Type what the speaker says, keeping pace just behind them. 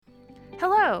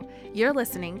Hello, you're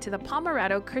listening to the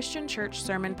Pomerado Christian Church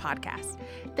Sermon Podcast.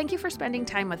 Thank you for spending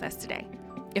time with us today.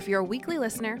 If you're a weekly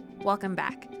listener, welcome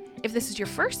back. If this is your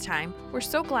first time, we're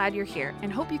so glad you're here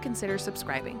and hope you consider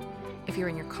subscribing. If you're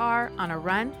in your car, on a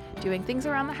run, doing things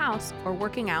around the house, or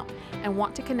working out, and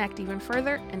want to connect even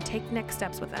further and take next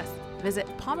steps with us, visit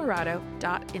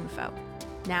pomerado.info.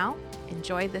 Now,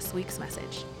 enjoy this week's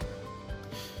message.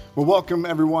 Well, welcome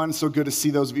everyone. So good to see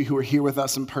those of you who are here with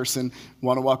us in person.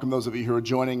 Want to welcome those of you who are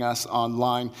joining us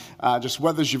online. Just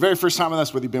whether it's your very first time with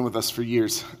us, whether you've been with us for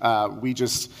years, we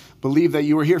just believe that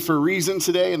you are here for a reason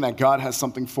today and that God has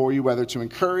something for you, whether to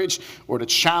encourage or to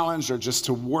challenge or just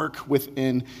to work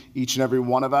within each and every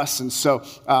one of us. And so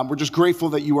we're just grateful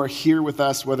that you are here with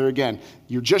us, whether, again,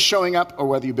 you're just showing up or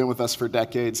whether you've been with us for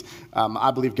decades.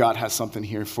 I believe God has something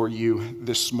here for you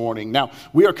this morning. Now,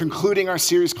 we are concluding our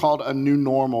series called A New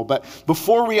Normal. But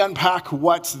before we unpack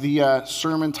what the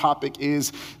sermon topic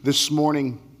is this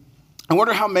morning, I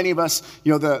wonder how many of us,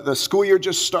 the school year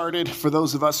just started. For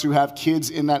those of us who have kids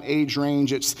in that age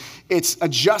range, it's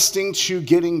adjusting to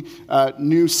getting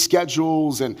new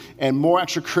schedules and more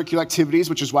extracurricular activities,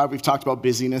 which is why we've talked about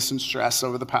busyness and stress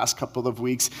over the past couple of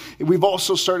weeks. We've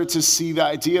also started to see the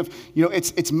idea of,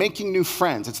 it's making new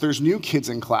friends. There's new kids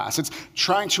in class. It's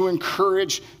trying to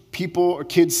encourage people or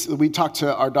kids. We talked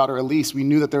to our daughter Elise. We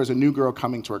knew that there was a new girl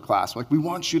coming to her class. We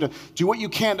want you to do what you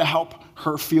can to help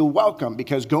her feel welcome,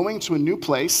 because going to a new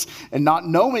place and not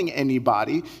knowing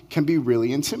anybody can be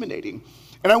really intimidating.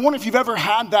 And I wonder if you've ever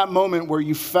had that moment where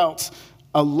you felt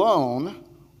alone,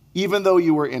 even though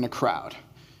you were in a crowd.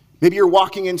 Maybe you're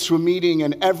walking into a meeting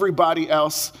and everybody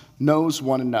else knows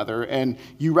one another and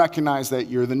you recognize that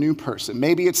you're the new person.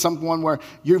 Maybe it's someone where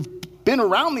you've been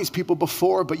around these people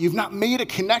before, but you've not made a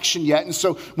connection yet. And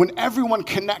so when everyone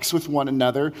connects with one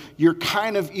another, you're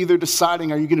kind of either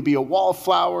deciding, are you going to be a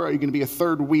wallflower? Are you going to be a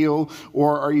third wheel?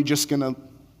 Or are you just going to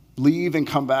leave and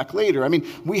come back later? I mean,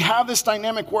 we have this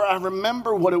dynamic where I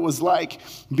remember what it was like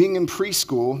being in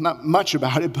preschool. Not much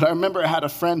about it, but I remember I had a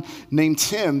friend named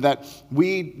Tim that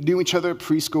we knew each other at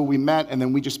preschool. We met, and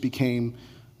then we just became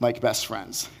like best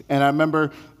friends. And I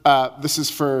remember, this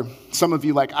is for some of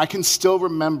you, I can still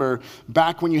remember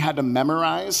back when you had to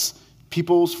memorize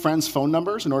people's friends' phone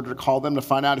numbers in order to call them to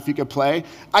find out if you could play.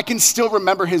 I can still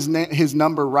remember his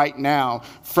number right now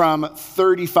from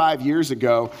 35 years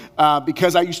ago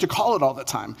because I used to call it all the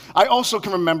time. I also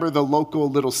can remember the local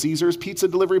Little Caesars pizza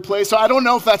delivery place, so I don't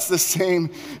know if that's the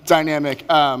same dynamic.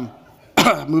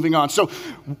 Moving on. So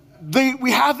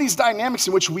we have these dynamics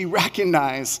in which we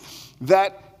recognize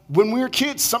that when we were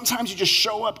kids, sometimes you just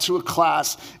show up to a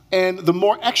class and the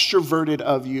more extroverted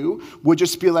of you would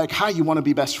just be like, hi, you want to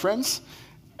be best friends?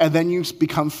 And then you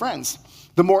become friends.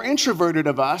 The more introverted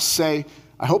of us say,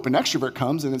 I hope an extrovert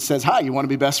comes and it says, hi, you want to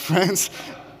be best friends?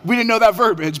 We didn't know that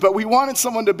verbiage, but we wanted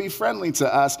someone to be friendly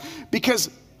to us, because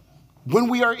when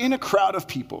we are in a crowd of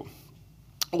people,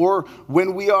 or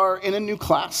when we are in a new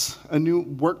class, a new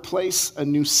workplace, a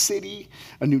new city,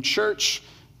 a new church,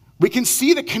 we can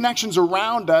see the connections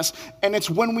around us, and it's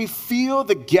when we feel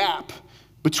the gap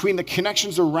between the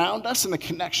connections around us and the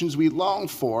connections we long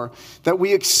for that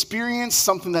we experience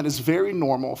something that is very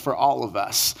normal for all of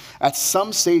us at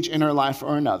some stage in our life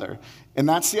or another. And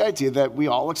that's the idea that we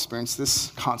all experience this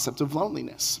concept of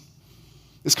loneliness.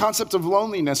 This concept of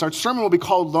loneliness, our sermon will be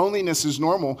called Loneliness is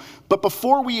Normal. But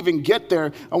before we even get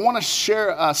there, I want to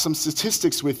share some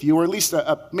statistics with you, or at least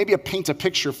maybe paint a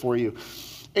picture for you.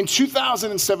 In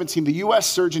 2017, the U.S.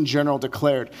 Surgeon General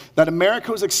declared that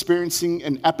America was experiencing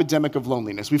an epidemic of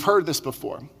loneliness. We've heard this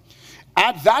before.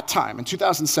 At that time, in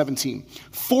 2017,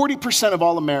 40% of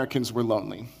all Americans were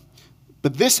lonely.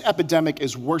 But this epidemic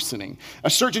is worsening. A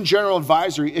Surgeon General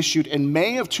advisory issued in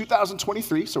May of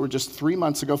 2023, so we're just 4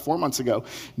 months ago,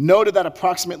 noted that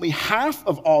approximately half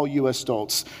of all U.S.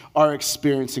 adults are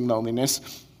experiencing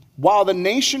loneliness, while the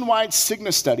nationwide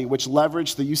Cigna study, which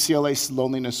leveraged the UCLA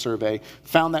Loneliness Survey,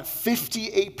 found that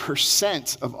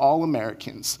 58% of all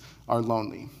Americans are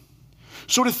lonely.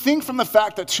 So to think from the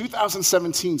fact that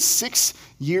 2017, 6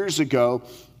 years ago,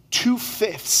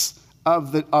 2/5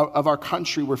 of our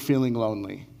country were feeling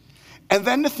lonely. And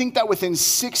then to think that within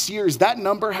 6 years, that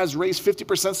number has raised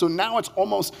 50%, so now it's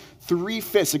almost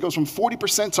 3/5. It goes from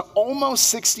 40% to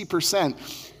almost 60%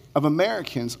 of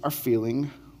Americans are feeling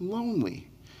lonely.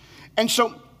 And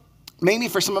so maybe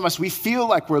for some of us, we feel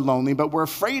like we're lonely, but we're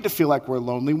afraid to feel like we're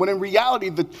lonely, when in reality,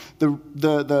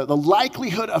 the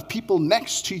likelihood of people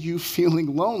next to you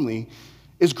feeling lonely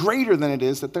is greater than it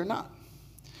is that they're not.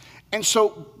 And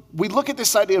so we look at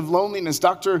this idea of loneliness.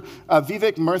 Dr.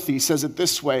 Vivek Murthy says it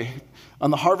this way. On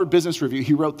the Harvard Business Review,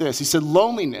 he wrote this. He said,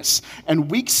 loneliness and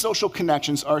weak social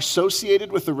connections are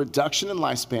associated with a reduction in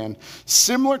lifespan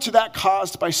similar to that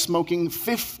caused by smoking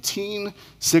 15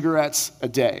 cigarettes a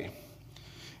day,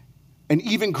 and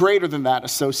even greater than that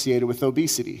associated with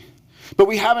obesity. But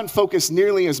we haven't focused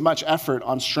nearly as much effort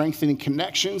on strengthening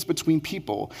connections between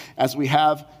people as we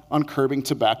have on curbing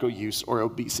tobacco use or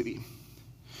obesity.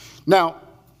 Now,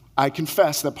 I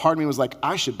confess that part of me was like,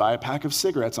 I should buy a pack of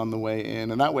cigarettes on the way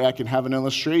in, and that way I can have an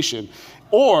illustration.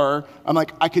 Or I'm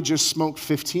like, I could just smoke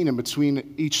 15 in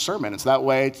between each sermon. It's that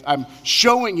way I'm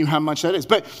showing you how much that is.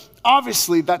 But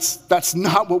obviously, that's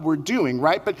not what we're doing,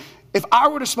 right? But if I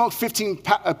were to smoke 15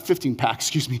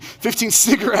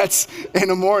 cigarettes in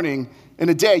a morning, in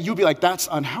a day, you'd be like, that's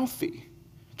unhealthy.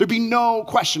 There'd be no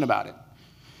question about it.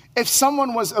 If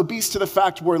someone was obese to the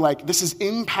fact where like, this is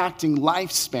impacting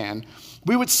lifespan,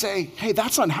 we would say, hey,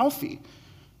 that's unhealthy.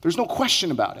 There's no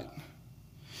question about it.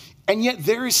 And yet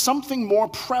there is something more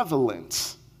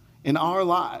prevalent in our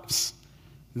lives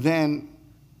than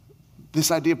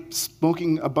this idea of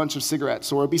smoking a bunch of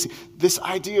cigarettes or obesity. This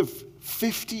idea of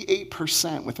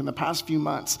 58% within the past few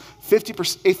months,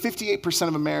 58%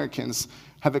 of Americans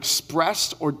have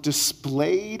expressed or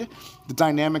displayed the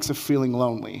dynamics of feeling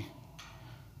lonely.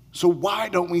 So why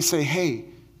don't we say, hey,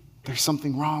 there's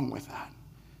something wrong with that?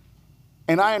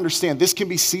 And I understand this can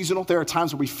be seasonal. There are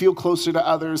times where we feel closer to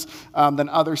others than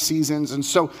other seasons. And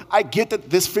so I get that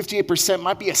this 58%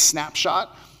 might be a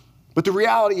snapshot, but the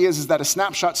reality is that a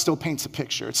snapshot still paints a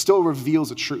picture. It still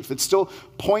reveals a truth. It still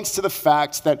points to the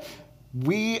fact that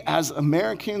we as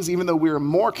Americans, even though we are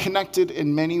more connected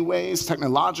in many ways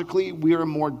technologically, we are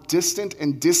more distant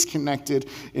and disconnected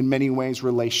in many ways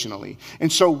relationally.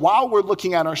 And so while we're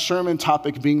looking at our sermon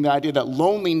topic being the idea that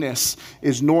loneliness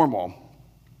is normal,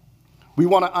 we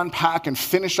want to unpack and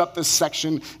finish up this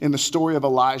section in the story of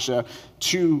Elijah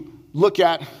to look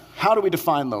at how do we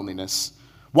define loneliness?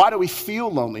 Why do we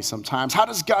feel lonely sometimes? How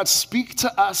does God speak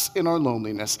to us in our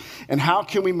loneliness? And how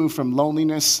can we move from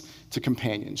loneliness to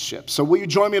companionship? So will you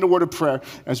join me in a word of prayer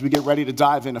as we get ready to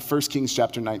dive into 1 Kings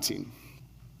chapter 19?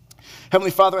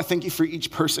 Heavenly Father, I thank you for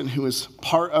each person who is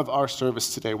part of our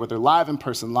service today, whether live in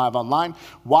person, live online,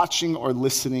 watching or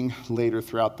listening later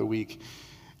throughout the week.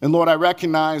 And Lord, I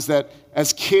recognize that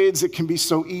as kids, it can be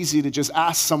so easy to just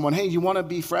ask someone, hey, you want to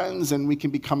be friends? And we can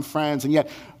become friends. And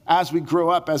yet, as we grow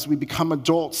up, as we become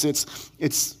adults,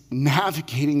 it's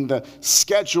navigating the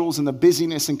schedules and the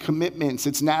busyness and commitments.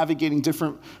 It's navigating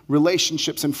different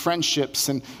relationships and friendships.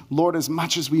 And Lord, as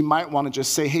much as we might want to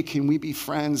just say, hey, can we be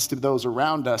friends to those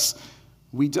around us?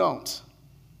 We don't.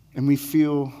 And we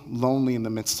feel lonely in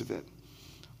the midst of it.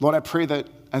 Lord, I pray that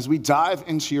as we dive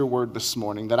into your word this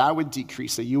morning, that I would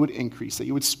decrease, that you would increase, that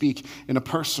you would speak in a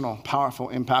personal, powerful,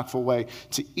 impactful way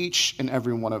to each and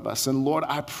every one of us. And Lord,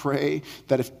 I pray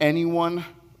that if anyone,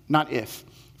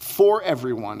 for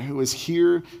everyone who is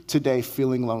here today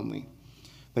feeling lonely,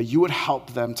 that you would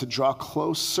help them to draw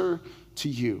closer to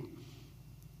you,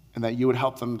 and that you would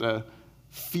help them to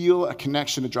feel a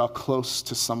connection to draw close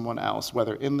to someone else,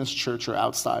 whether in this church or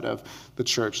outside of the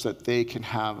church, that they can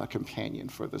have a companion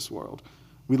for this world.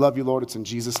 We love you, Lord. It's in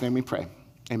Jesus' name we pray.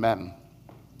 Amen.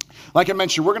 Like I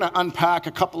mentioned, we're going to unpack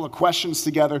a couple of questions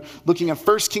together, looking at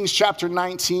 1 Kings chapter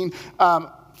 19.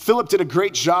 Philip did a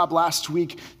great job last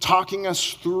week talking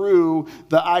us through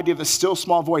the idea of the still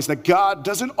small voice, that God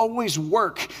doesn't always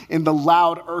work in the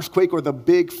loud earthquake or the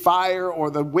big fire or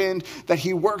the wind, that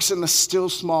he works in the still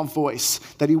small voice,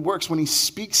 that he works when he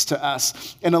speaks to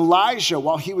us. And Elijah,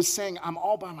 while he was saying, I'm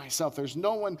all by myself, there's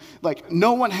no one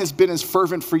has been as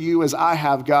fervent for you as I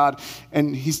have, God.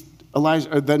 And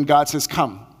then God says,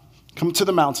 Come to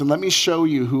the mountain. Let me show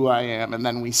you who I am. And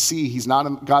then we see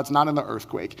God's not in the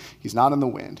earthquake. He's not in the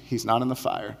wind. He's not in the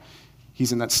fire.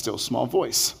 He's in that still small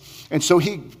voice. And so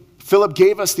Philip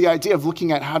gave us the idea of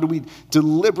looking at how do we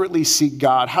deliberately seek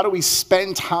God? How do we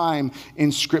spend time in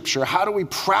Scripture? How do we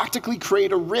practically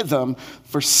create a rhythm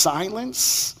for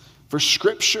silence, for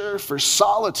Scripture, for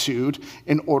solitude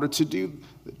in order to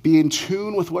be in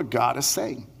tune with what God is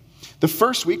saying? The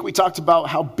first week, we talked about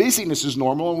how busyness is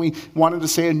normal, and we wanted to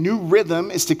say a new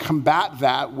rhythm is to combat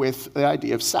that with the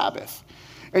idea of Sabbath.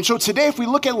 And so today, if we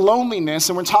look at loneliness,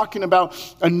 and we're talking about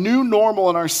a new normal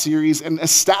in our series and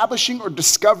establishing or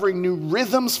discovering new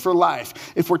rhythms for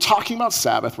life, if we're talking about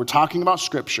Sabbath, we're talking about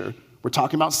Scripture, we're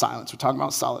talking about silence, we're talking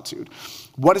about solitude,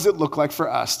 what does it look like for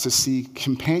us to see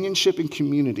companionship and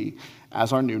community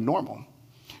as our new normal?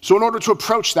 So in order to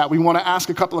approach that, we want to ask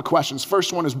a couple of questions.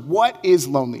 First one is, what is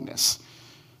loneliness?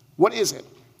 What is it?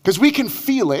 Because we can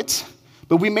feel it,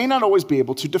 but we may not always be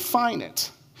able to define it.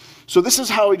 So this is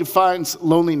how he defines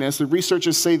loneliness. The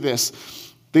researchers say this: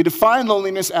 They define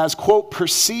loneliness as, quote,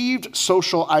 perceived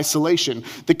social isolation,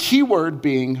 the key word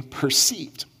being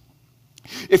perceived.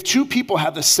 If two people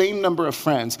have the same number of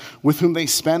friends with whom they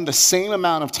spend the same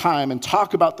amount of time and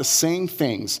talk about the same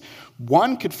things,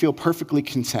 one could feel perfectly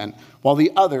content while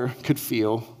the other could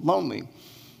feel lonely.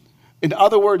 In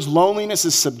other words, loneliness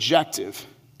is subjective.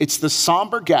 It's the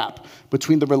somber gap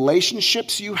between the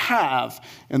relationships you have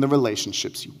and the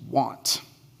relationships you want.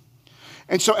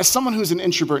 And so as someone who's an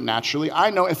introvert naturally,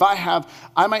 I know if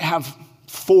I might have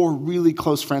 4 really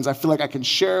close friends I feel like I can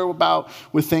share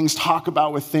with things, talk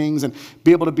about with things, and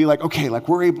be able to be like, okay, like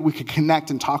we could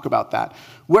connect and talk about that.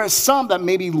 Whereas some that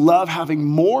maybe love having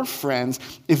more friends,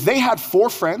 if they had 4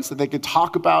 friends that they could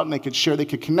talk about and they could share, they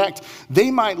could connect,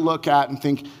 they might look at and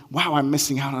think, wow, I'm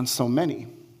missing out on so many.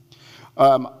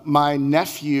 My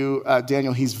nephew,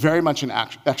 Daniel, he's very much an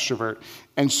extrovert.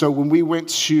 And so when we went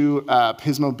to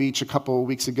Pismo Beach a couple of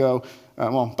weeks ago,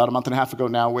 about a month and a half ago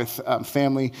now with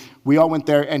family, we all went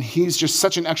there, and he's just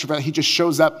such an extrovert. He just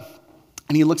shows up,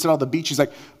 and he looks at all the beach. He's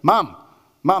like, Mom,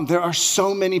 there are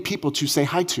so many people to say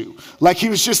hi to. Like, he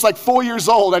was just like 4 years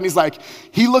old, and he's like,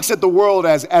 he looks at the world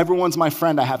as everyone's my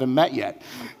friend I haven't met yet.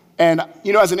 And,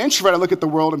 as an introvert, I look at the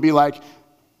world and be like,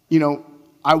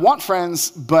 I want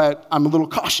friends, but I'm a little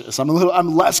cautious.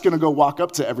 I'm less going to go walk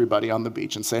up to everybody on the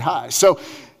beach and say hi. So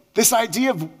this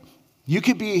idea of you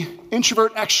could be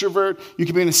introvert, extrovert, you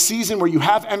could be in a season where you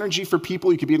have energy for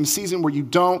people, you could be in a season where you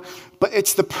don't, but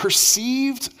it's the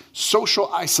perceived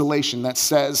social isolation that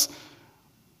says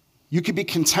you could be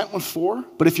content with 4,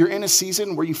 but if you're in a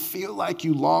season where you feel like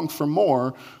you long for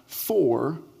more,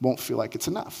 4 won't feel like it's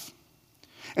enough.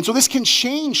 And so this can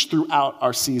change throughout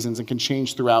our seasons and can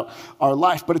change throughout our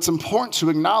life, but it's important to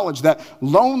acknowledge that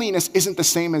loneliness isn't the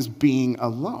same as being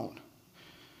alone.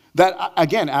 That,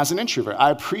 again, as an introvert, I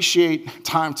appreciate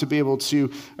time to be able to,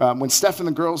 when Steph and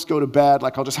the girls go to bed,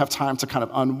 like I'll just have time to kind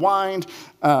of unwind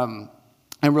and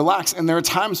relax. And there are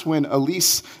times when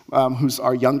Elise, who's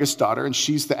our youngest daughter, and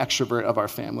she's the extrovert of our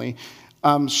family,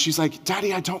 she's like,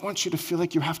 Daddy, I don't want you to feel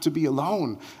like you have to be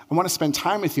alone. I want to spend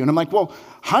time with you. And I'm like, well,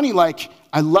 honey,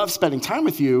 I love spending time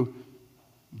with you,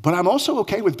 but I'm also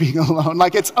okay with being alone.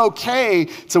 Like, it's okay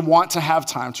to want to have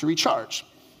time to recharge.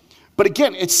 But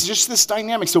again, it's just this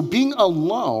dynamic. So being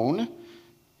alone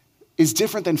is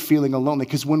different than feeling alone,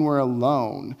 because when we're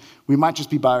alone, we might just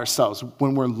be by ourselves.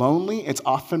 When we're lonely, it's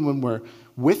often when we're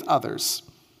with others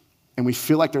and we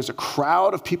feel like there's a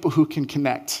crowd of people who can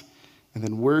connect. And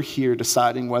then we're here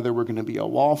deciding whether we're going to be a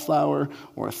wallflower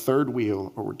or a third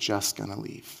wheel, or we're just going to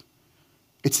leave.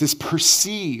 It's this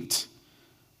perceived,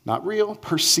 not real,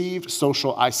 perceived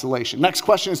social isolation. Next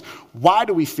question is, why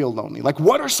do we feel lonely? Like,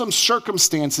 what are some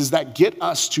circumstances that get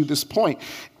us to this point?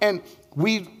 And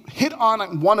we hit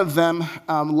on one of them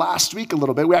last week a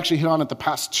little bit. We actually hit on it the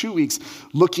past 2 weeks,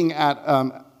 looking at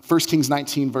 1 Kings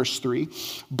 19, verse 3.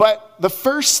 But the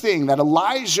first thing that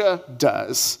Elijah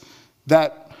does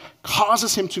that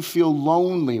causes him to feel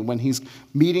lonely when he's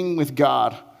meeting with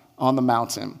God on the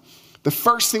mountain, the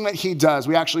first thing that he does,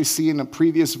 we actually see in a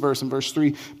previous verse, in verse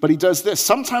 3, but he does this.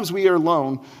 Sometimes we are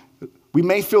alone. We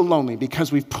may feel lonely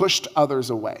because we've pushed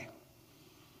others away.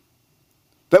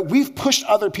 That we've pushed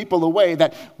other people away,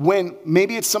 that when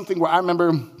maybe it's something where I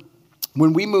remember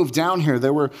when we moved down here,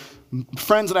 there were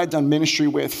friends that I'd done ministry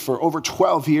with for over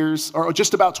 12 years, or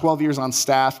just about 12 years on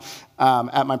staff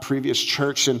at my previous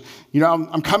church. And,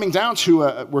 I'm coming down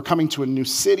we're coming to a new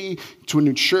city, to a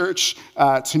new church,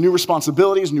 to new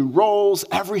responsibilities, new roles.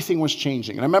 Everything was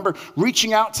changing. And I remember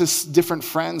reaching out to different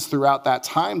friends throughout that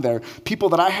time there, people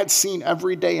that I had seen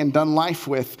every day and done life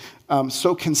with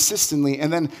so consistently.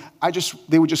 And then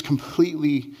they would just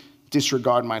completely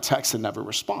disregard my texts and never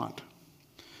respond.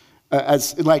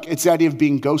 It's the idea of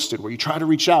being ghosted, where you try to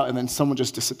reach out and then someone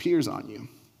just disappears on you.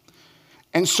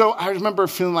 And so I remember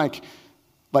feeling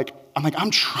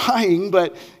I'm trying,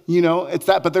 but it's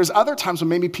that. But there's other times when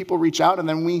maybe people reach out and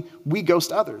then we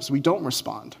ghost others. We don't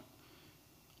respond.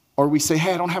 Or we say,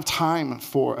 hey, I don't have time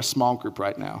for a small group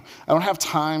right now. I don't have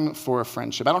time for a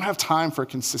friendship. I don't have time for a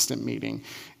consistent meeting.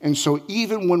 And so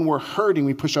even when we're hurting,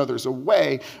 we push others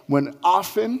away,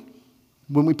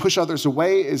 when we push others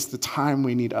away is the time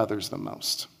we need others the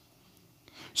most.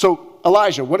 So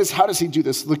Elijah, how does he do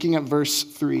this? Looking at verse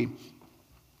 3.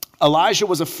 Elijah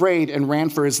was afraid and ran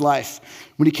for his life.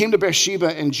 When he came to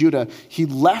Beersheba in Judah, he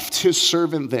left his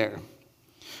servant there,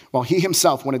 while he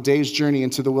himself went a day's journey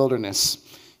into the wilderness.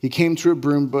 He came to a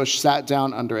broom bush, sat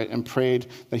down under it, and prayed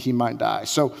that he might die.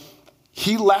 So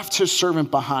He left his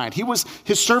servant behind.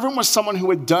 His servant was someone who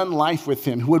had done life with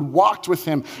him, who had walked with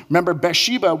him. Remember,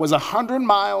 Bathsheba was 100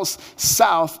 miles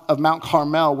south of Mount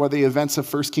Carmel, where the events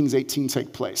of 1 Kings 18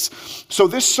 take place. So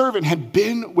this servant had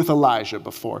been with Elijah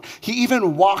before. He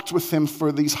even walked with him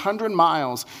for these 100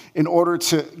 miles in order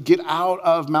to get out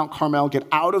of Mount Carmel, get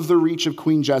out of the reach of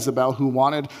Queen Jezebel, who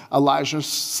wanted Elijah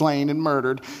slain and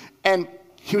murdered. And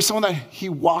he was someone that he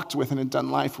walked with and had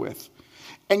done life with.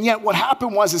 And yet what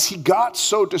happened was he got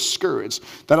so discouraged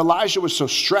that Elijah was so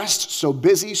stressed, so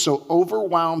busy, so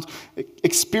overwhelmed,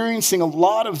 experiencing a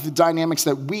lot of the dynamics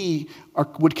that we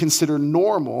would consider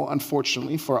normal,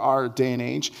 unfortunately, for our day and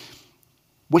age.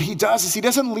 What he does is he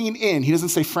doesn't lean in. He doesn't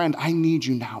say, friend, I need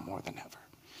you now more than ever.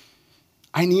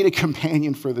 I need a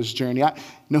companion for this journey.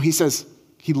 No, he says,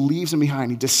 he leaves him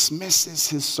behind. He dismisses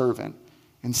his servant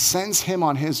and sends him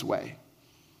on his way.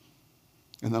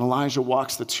 And then Elijah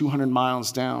walks the 200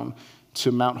 miles down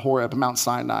to Mount Horeb, Mount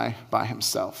Sinai, by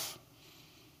himself.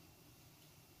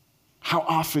 How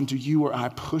often do you or I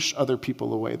push other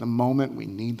people away the moment we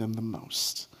need them the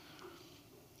most?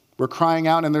 We're crying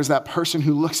out, and there's that person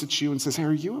who looks at you and says, hey,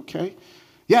 are you okay?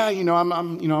 Yeah,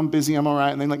 I'm busy, I'm all right.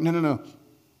 And they're like, no.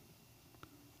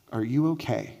 Are you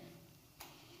okay?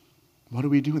 What do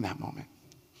we do in that moment?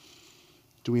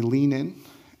 Do we lean in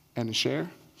and share?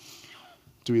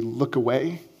 Do we look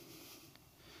away?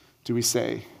 Do we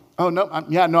say, oh, no,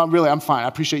 I'm fine. I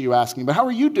appreciate you asking, but how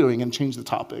are you doing? And change the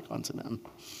topic onto them.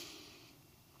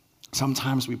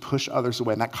 Sometimes we push others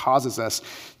away, and that causes us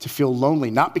to feel lonely,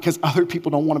 not because other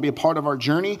people don't want to be a part of our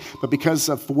journey, but because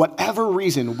of whatever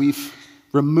reason we've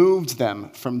removed them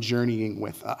from journeying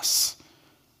with us.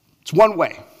 It's one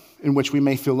way in which we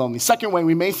may feel lonely. Second way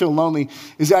we may feel lonely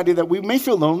is the idea that we may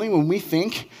feel lonely when we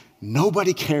think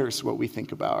nobody cares what we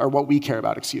think about, or what we care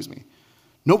about,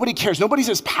 Nobody cares. Nobody's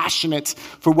as passionate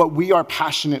for what we are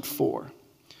passionate for.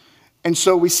 And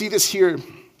so we see this here.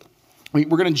 We're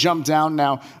going to jump down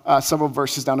now several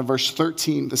verses down to verse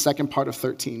 13, the second part of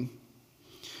 13.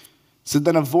 So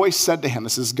then a voice said to him,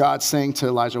 this is God saying to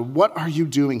Elijah, what are you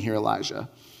doing here, Elijah?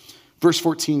 Verse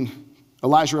 14,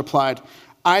 Elijah replied,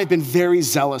 I have been very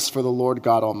zealous for the Lord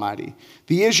God Almighty.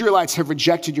 The Israelites have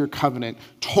rejected your covenant,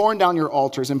 torn down your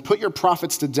altars, and put your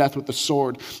prophets to death with the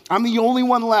sword. I'm the only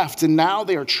one left, and now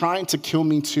they are trying to kill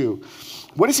me too.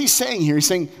 What is he saying here? He's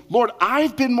saying, Lord,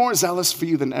 I've been more zealous for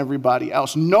you than everybody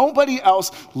else. Nobody else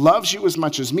loves you as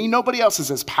much as me. Nobody else is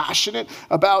as passionate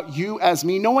about you as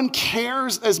me. No one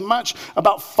cares as much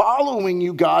about following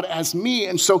you, God, as me.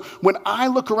 And so when I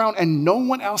look around and no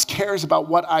one else cares about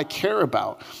what I care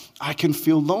about, I can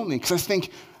feel lonely because I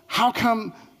think, how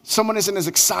come someone isn't as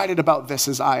excited about this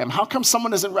as I am? How come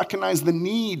someone doesn't recognize the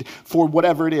need for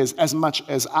whatever it is as much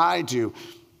as I do?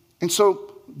 And so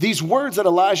these words that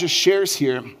Elijah shares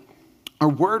here are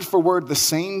word for word the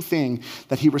same thing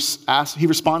that he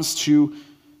responds to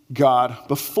God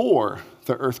before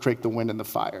the earthquake, the wind, and the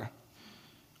fire.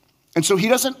 And so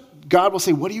God will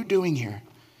say, what are you doing here?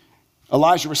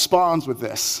 Elijah responds with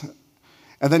this.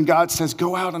 And then God says,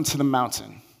 go out onto the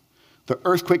mountain. The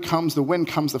earthquake comes, the wind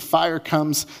comes, the fire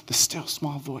comes, the still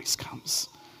small voice comes.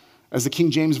 As the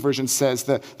King James Version says,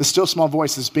 the still small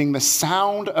voice is being the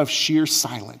sound of sheer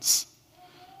silence.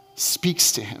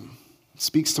 Speaks to him,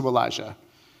 speaks to Elijah.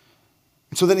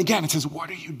 And so then again, it says, what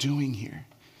are you doing here?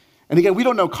 And again, we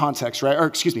don't know context, right?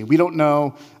 We don't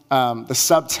know the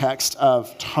subtext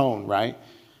of tone, right?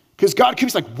 Because God could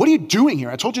be like, what are you doing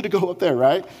here? I told you to go up there,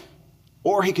 right?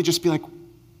 Or he could just be like,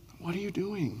 what are you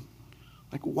doing?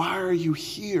 Like, why are you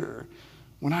here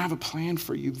when I have a plan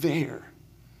for you there?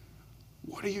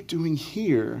 What are you doing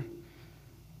here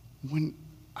when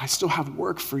I still have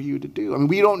work for you to do? I mean,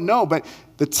 we don't know, but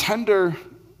the tender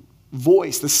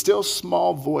voice, the still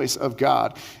small voice of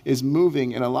God is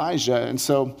moving in Elijah. And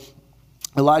so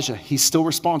Elijah, he still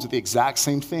responds with the exact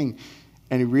same thing.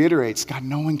 And he reiterates, God,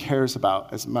 no one cares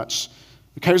about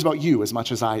you as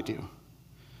much as I do.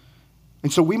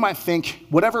 And so we might think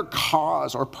whatever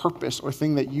cause or purpose or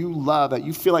thing that you love, that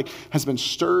you feel like has been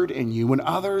stirred in you, when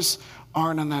others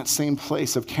aren't in that same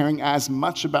place of caring as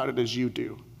much about it as you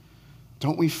do,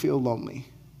 don't we feel lonely?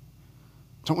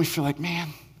 Don't we feel like, man,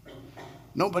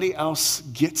 nobody else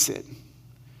gets it?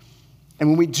 And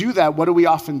when we do that, what do we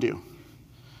often do?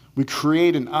 We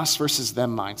create an us versus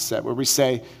them mindset where we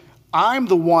say, I'm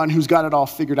the one who's got it all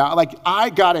figured out. Like, I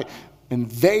got it, and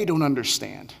they don't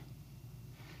understand.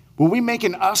 When we make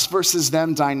an us versus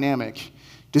them dynamic,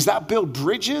 does that build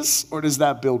bridges or does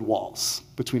that build walls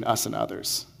between us and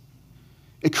others?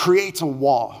 It creates a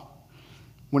wall.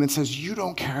 when it says you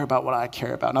don't care about what I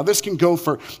care about. Now, this can go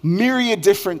for myriad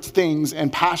different things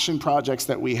and passion projects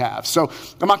that we have. So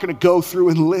I'm not going to go through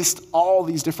and list all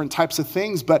these different types of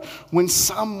things, but when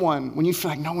you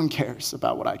feel like no one cares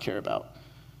about what I care about,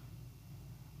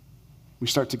 we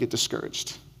start to get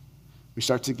discouraged. We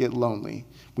start to get lonely.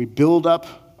 We build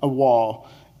up a wall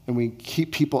and we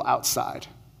keep people outside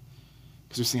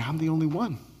because we're saying, I'm the only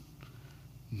one.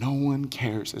 No one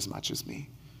cares as much as me.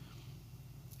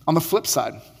 On the flip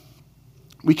side,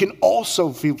 we can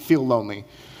also feel lonely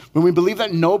when we believe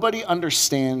that nobody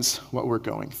understands what we're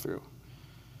going through.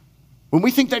 When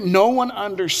we think that no one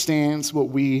understands what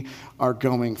we are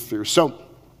going through. So,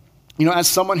 as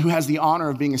someone who has the honor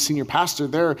of being a senior pastor,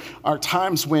 there are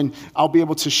times when I'll be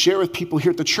able to share with people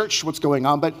here at the church what's going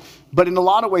on, but in a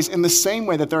lot of ways, in the same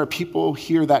way that there are people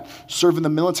here that serve in the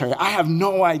military, I have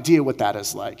no idea what that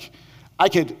is like. I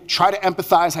could try to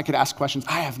empathize, I could ask questions,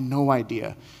 I have no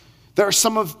idea. There are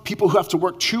some of people who have to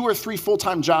work 2 or 3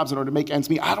 full-time jobs in order to make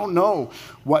ends meet. I don't know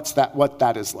what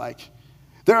that is like.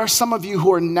 There are some of you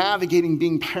who are navigating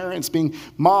being parents, being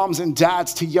moms and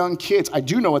dads to young kids. I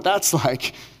do know what that's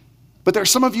like. But there are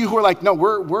some of you who are like, no,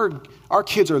 our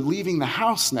kids are leaving the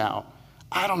house now.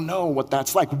 I don't know what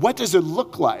that's like. What does it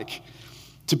look like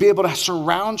to be able to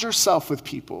surround yourself with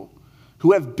people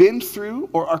who have been through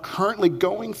or are currently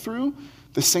going through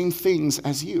the same things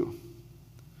as you?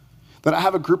 That I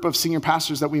have a group of senior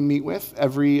pastors that we meet with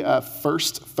every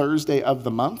first Thursday of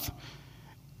the month.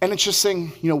 And it's just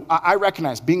saying, I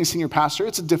recognize being a senior pastor,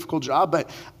 it's a difficult job, but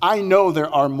I know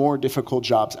there are more difficult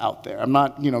jobs out there. I'm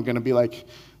not, going to be like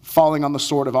falling on the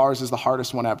sword of ours is the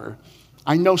hardest one ever.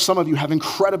 I know some of you have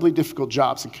incredibly difficult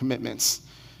jobs and commitments.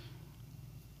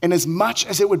 And as much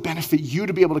as it would benefit you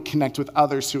to be able to connect with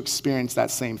others who experience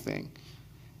that same thing,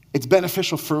 it's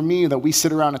beneficial for me that we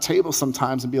sit around a table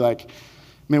sometimes and be like,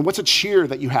 man, what's a cheer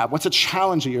that you have? What's a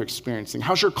challenge that you're experiencing?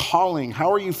 How's your calling?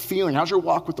 How are you feeling? How's your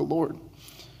walk with the Lord?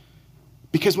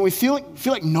 Because when we feel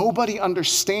like nobody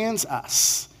understands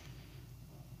us,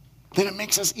 then it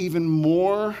makes us even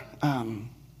more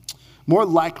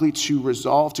likely to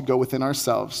resolve to go within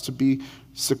ourselves, to be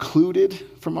secluded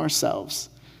from ourselves,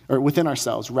 or within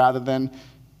ourselves, rather than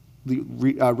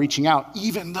reaching out,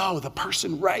 even though the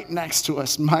person right next to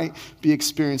us might be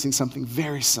experiencing something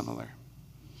very similar.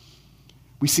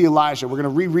 We see Elijah. We're going to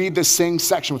reread this same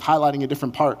section with highlighting a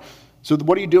different part. So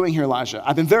what are you doing here, Elijah?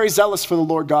 I've been very zealous for the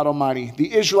Lord God Almighty.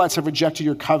 The Israelites have rejected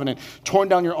your covenant, torn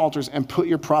down your altars, and put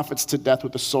your prophets to death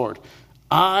with the sword.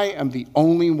 I am the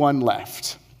only one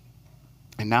left.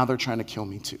 And now they're trying to kill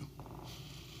me too.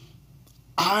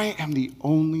 I am the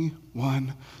only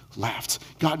one left.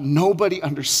 God, nobody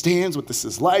understands what this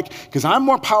is like because I'm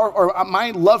more powerful, or my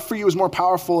love for you is more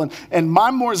powerful, and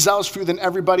I'm more zealous for you than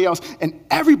everybody else, and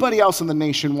everybody else in the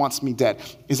nation wants me dead.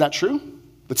 Is that true?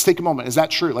 Let's take a moment. Is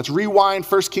that true? Let's rewind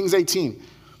 1 Kings 18.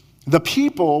 The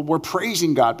people were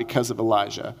praising God because of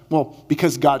Elijah. Well,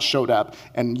 because God showed up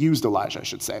and used Elijah, I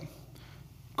should say.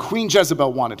 Queen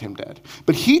Jezebel wanted him dead.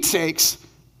 But he takes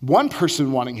one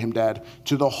person wanting him dead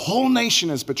to the whole nation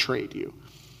has betrayed you.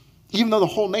 Even though the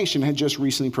whole nation had just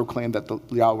recently proclaimed that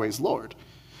Yahweh is Lord.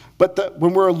 But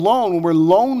when we're alone, when we're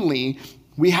lonely,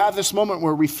 we have this moment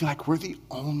where we feel like we're the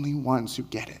only ones who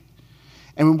get it.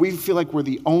 And when we feel like we're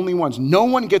the only ones, no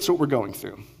one gets what we're going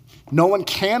through. No one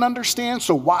can understand,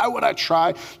 so why would I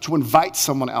try to invite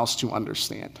someone else to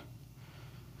understand?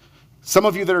 Some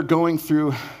of you that are going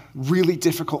through really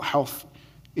difficult health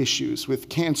issues with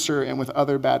cancer and with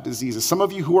other bad diseases. Some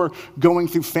of you who are going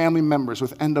through family members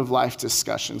with end-of-life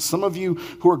discussions. Some of you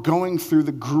who are going through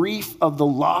the grief of the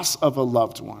loss of a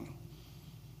loved one.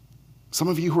 Some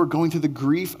of you who are going through the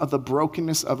grief of the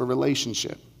brokenness of a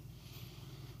relationship.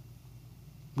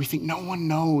 We think no one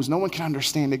knows, no one can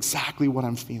understand exactly what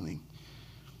I'm feeling.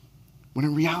 When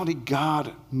in reality,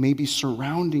 God may be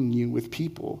surrounding you with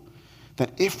people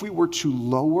that if we were to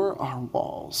lower our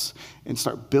walls and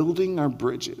start building our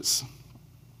bridges,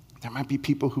 there might be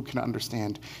people who can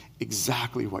understand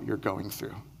exactly what you're going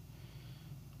through.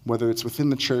 Whether it's within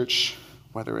the church,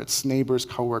 whether it's neighbors,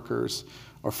 coworkers,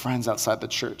 or friends outside the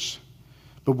church.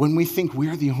 But when we think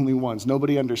we're the only ones,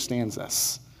 nobody understands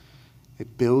us,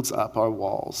 it builds up our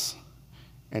walls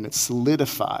and it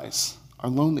solidifies our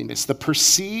loneliness, the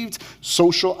perceived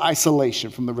social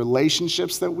isolation from the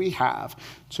relationships that we have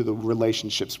to the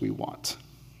relationships we want.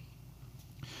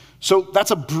 So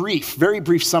that's a brief, very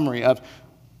brief summary of,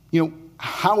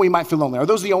 how we might feel lonely. Are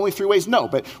those the only three ways? No,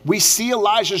 but we see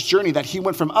Elijah's journey that he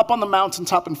went from up on the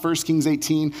mountaintop in 1 Kings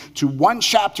 18 to one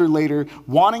chapter later,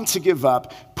 wanting to give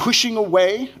up, pushing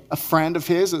away a friend of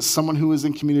his, as someone who is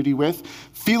in community with,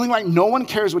 feeling like no one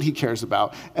cares what he cares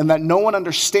about, and that no one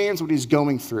understands what he's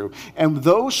going through. And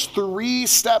those three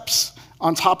steps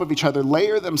on top of each other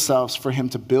layer themselves for him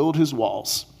to build his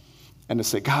walls and to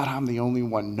say, God, I'm the only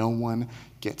one. No one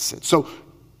gets it. So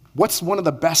what's one of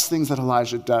the best things that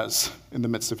Elijah does in the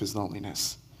midst of his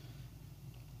loneliness?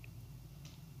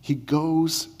 He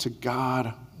goes to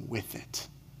God with it.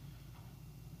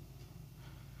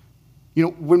 You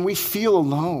know, when we feel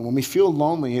alone, when we feel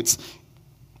lonely, it's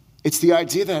the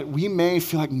idea that we may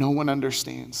feel like no one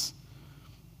understands.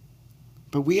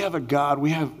 But we have a God,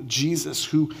 we have Jesus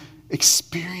who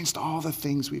experienced all the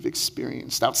things we've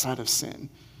experienced outside of sin.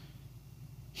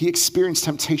 He experienced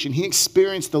temptation. He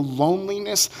experienced the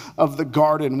loneliness of the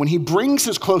garden. When he brings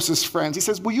his closest friends, he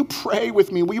says, will you pray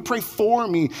with me? Will you pray for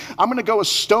me? I'm going to go a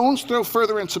stone's throw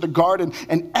further into the garden.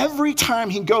 And every time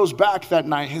he goes back that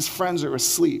night, his friends are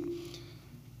asleep.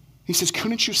 He says,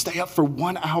 couldn't you stay up for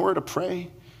 1 hour to pray?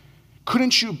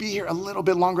 Couldn't you be here a little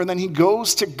bit longer? And then he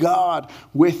goes to God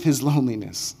with his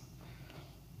loneliness.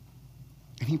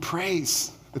 And he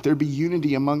prays that there be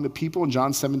unity among the people in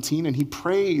John 17, and he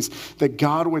prays that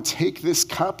God would take this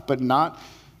cup, but not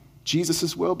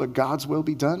Jesus' will, but God's will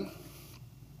be done.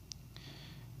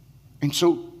 And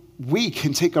so we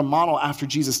can take a model after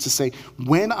Jesus to say,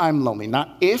 when I'm lonely,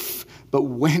 not if, but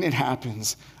when it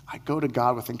happens, I go to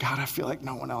God with, and God, I feel like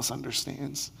no one else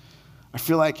understands. I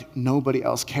feel like nobody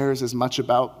else cares as much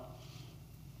about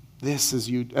this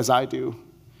as I do.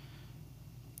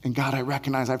 And God, I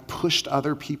recognize I've pushed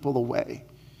other people away.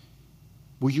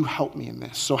 Will you help me in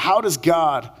this? So how does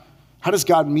God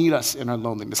meet us in our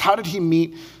loneliness? How did he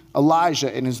meet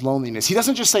Elijah in his loneliness? He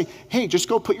doesn't just say, hey, just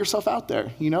go put yourself out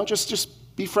there,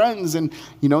 just be friends and,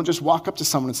 just walk up to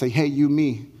someone and say, hey, you,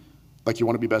 me. Like, you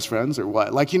want to be best friends or what?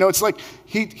 It's like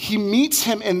he meets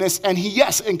him in this, and he,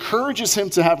 yes, encourages him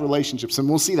to have relationships, and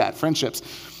we'll see that, friendships.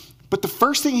 But the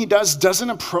first thing he does doesn't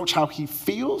approach how he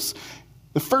feels.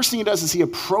 The first thing he does is he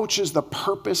approaches the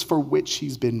purpose for which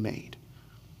he's been made.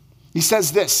 He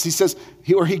says this,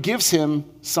 he gives him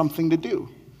something to do.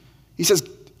 He says,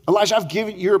 Elijah, I've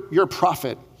given you're a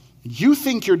prophet. You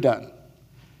think you're done.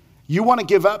 You want to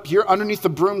give up. You're underneath the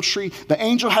broom tree. The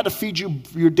angel had to feed you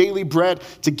your daily bread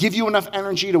to give you enough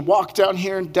energy to walk down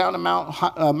here and down to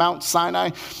Mount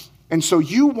Sinai. And so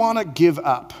you want to give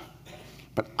up.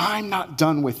 But I'm not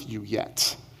done with you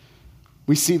yet.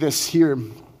 We see this here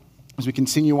as we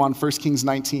continue on 1 Kings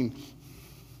 19.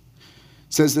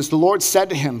 It says this, the Lord said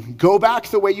to him, go back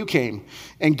the way you came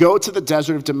and go to the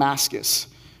desert of Damascus.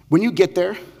 When you get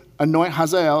there, anoint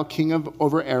Hazael, king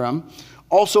over Aram.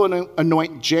 Also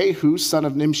anoint Jehu, son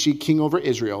of Nimshi, king over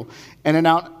Israel. And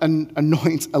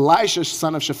anoint Elisha,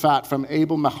 son of Shaphat, from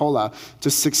Abel Meholah, to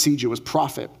succeed you as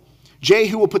prophet.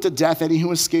 Jehu will put to death any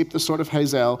who escaped the sword of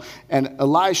Hazael, and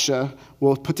Elisha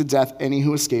will put to death any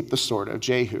who escaped the sword of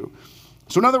Jehu.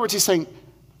 So in other words, he's saying,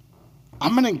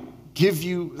 I'm going to give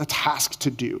you a task to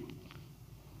do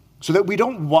so that we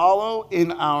don't wallow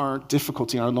in our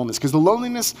difficulty, our loneliness. Because the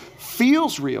loneliness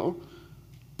feels real,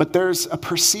 but there's a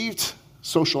perceived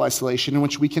social isolation in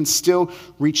which we can still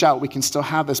reach out. We can still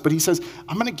have this. But he says,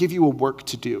 I'm going to give you a work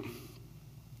to do.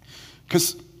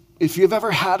 Because if you've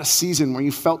ever had a season where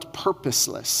you felt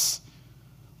purposeless,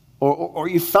 or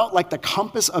you felt like the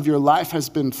compass of your life has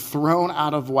been thrown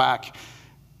out of whack,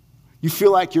 you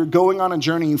feel like you're going on a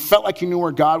journey, you felt like you knew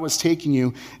where God was taking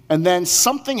you, and then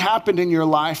something happened in your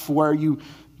life where you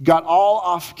got all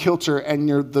off kilter, and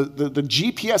the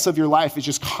GPS of your life is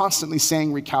just constantly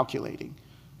saying recalculating.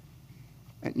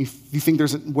 And you think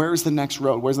where's the next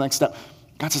road? Where's the next step?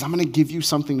 God says, I'm going to give you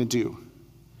something to do.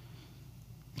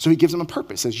 So he gives them a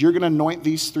purpose. Says, you're going to anoint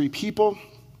these 3 people,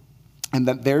 and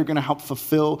that they're going to help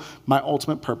fulfill my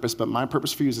ultimate purpose. But my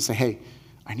purpose for you is to say, hey,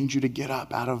 I need you to get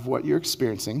up out of what you're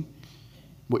experiencing,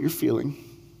 what you're feeling,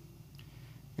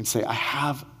 and say, I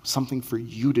have something for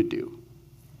you to do.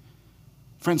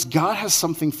 Friends, God has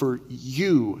something for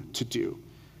you to do.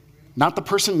 Not the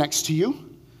person next to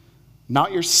you,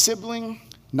 not your sibling,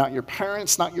 not your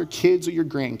parents, not your kids or your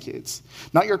grandkids,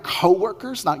 not your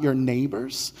coworkers, not your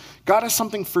neighbors. God has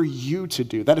something for you to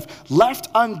do that if left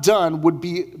undone would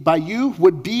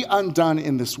be undone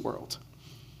in this world.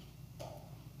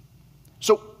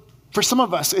 So for some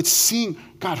of us, it's seeing,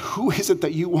 God, who is it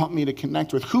that you want me to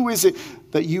connect with? Who is it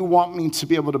that you want me to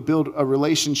be able to build a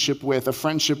relationship with, a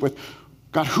friendship with?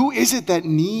 God, who is it that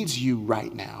needs you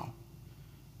right now?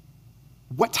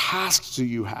 What tasks do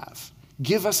you have?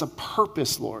 Give us a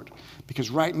purpose, Lord, because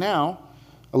right now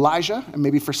Elijah, and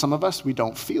maybe for some of us, we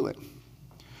don't feel it.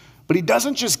 But he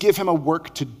doesn't just give him a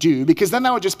work to do, because then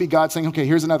that would just be God saying, okay,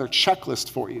 here's another checklist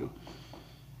for you.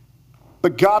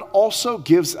 But God also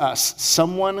gives us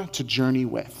someone to journey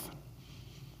with.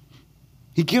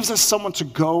 He gives us someone to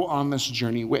go on this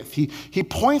journey with. He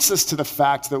points us to the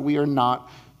fact that we are not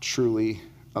truly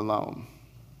alone.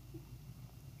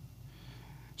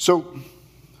 So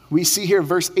we see here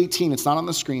verse 18, it's not on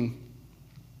the screen,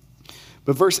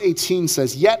 but verse 18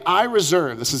 says, yet I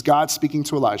reserve, this is God speaking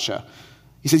to Elisha,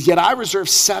 he says, yet I reserve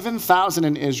 7,000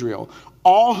 in Israel,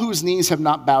 all whose knees have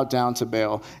not bowed down to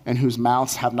Baal and whose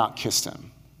mouths have not kissed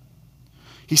him.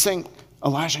 He's saying,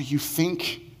 Elijah, you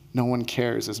think no one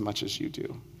cares as much as you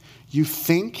do. You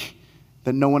think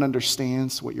that no one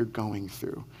understands what you're going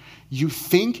through. You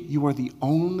think you are the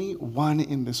only one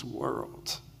in this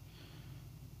world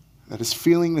that is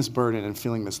feeling this burden and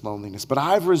feeling this loneliness. But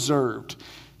I've reserved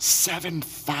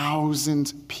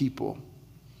 7,000 people,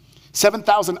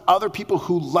 7,000 other people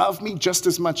who love me just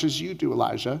as much as you do,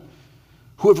 Elijah,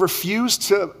 who have refused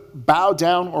to bow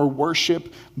down or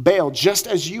worship Baal just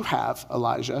as you have,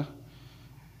 Elijah.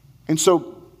 And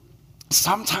so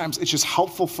sometimes it's just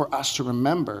helpful for us to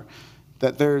remember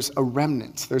that there's a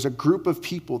remnant. There's a group of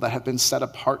people that have been set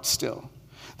apart still.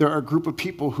 There are a group of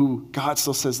people who God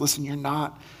still says, listen,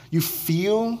 you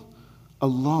feel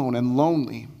alone and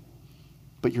lonely,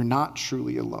 but you're not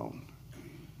truly alone.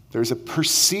 There's a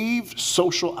perceived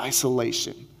social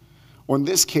isolation, or in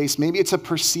this case, maybe it's a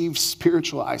perceived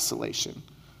spiritual isolation.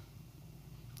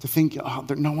 To think,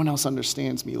 no one else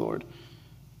understands me, Lord.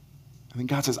 And then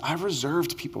God says, I've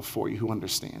reserved people for you who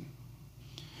understand.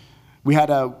 We had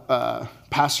a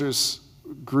pastors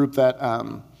group that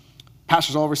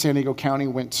pastors all over San Diego County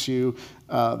went to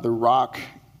the Rock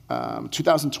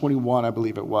 2021, I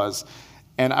believe it was.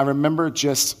 And I remember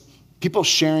just people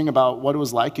sharing about what it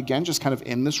was like, again, just kind of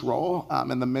in this role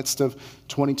in the midst of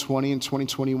 2020 and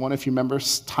 2021. If you remember,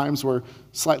 times were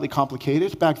slightly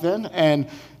complicated back then. And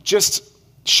just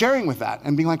sharing with that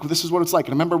and being like, well, this is what it's like.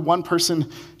 And I remember one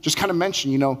person just kind of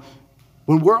mentioned,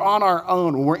 when we're on our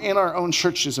own, when we're in our own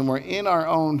churches and we're in our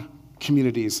own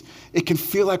communities, it can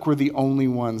feel like we're the only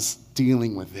ones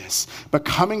dealing with this. But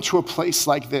coming to a place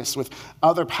like this with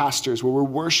other pastors where we're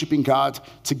worshiping God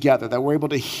together, that we're able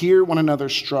to hear one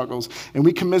another's struggles and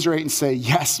we commiserate and say,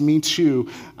 yes, me too.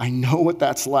 I know what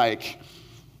that's like.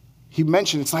 He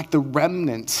mentioned it's like the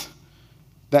remnant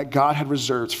that God had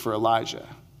reserved for Elijah,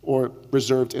 or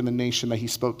reserved in the nation that he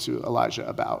spoke to Elijah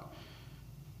about.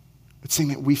 It's saying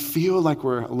that we feel like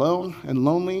we're alone and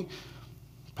lonely,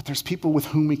 but there's people with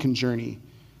whom we can journey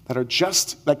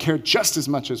that care just as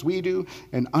much as we do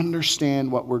and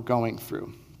understand what we're going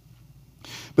through.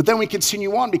 But then we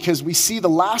continue on because we see the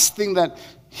last thing that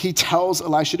he tells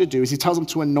Elisha to do is he tells him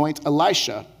to anoint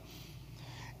Elisha.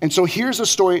 And so here's a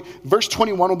story. Verse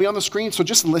 21 will be on the screen, so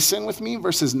just listen with me,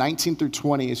 verses 19 through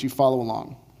 20 as you follow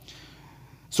along.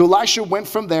 So Elisha went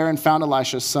from there and found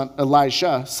Elisha, son of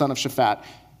Shaphat.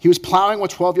 He was plowing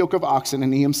with 12 yoke of oxen,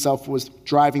 and he himself was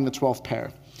driving the 12th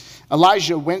pair.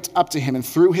 Elijah went up to him and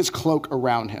threw his cloak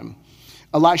around him.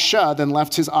 Elisha then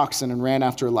left his oxen and ran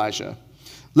after Elijah.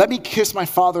 Let me kiss my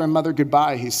father and mother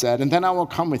goodbye, he said, and then I will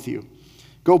come with you.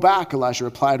 Go back, Elijah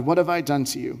replied. What have I done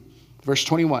to you? Verse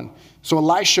 21. So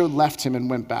Elisha left him and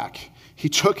went back. He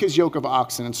took his yoke of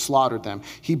oxen and slaughtered them.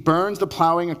 He burned the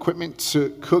plowing equipment to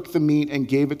cook the meat and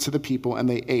gave it to the people, and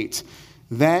they ate.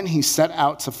 Then he set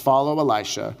out to follow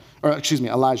Elijah,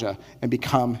 and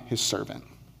become his servant.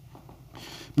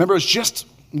 Remember, it was just,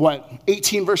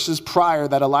 18 verses prior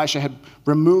that Elisha had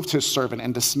removed his servant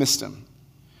and dismissed him.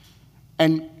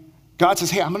 And God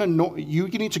says, hey, you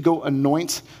need to go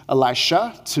anoint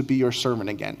Elisha to be your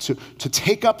servant again, to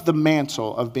take up the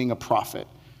mantle of being a prophet.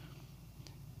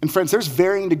 And friends, there's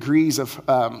varying degrees of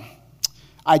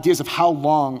ideas of how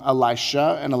long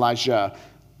Elisha and Elijah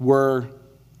were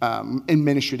in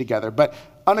ministry together. But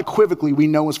unequivocally, we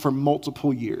know it was for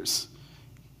multiple years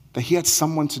that he had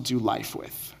someone to do life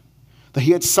with, that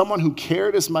he had someone who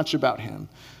cared as much about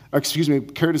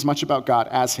cared as much about God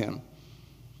as him,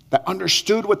 that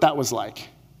understood what that was like,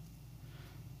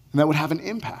 and that would have an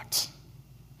impact.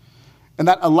 And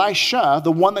that Elisha,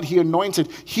 the one that he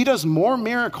anointed, he does more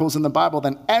miracles in the Bible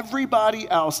than everybody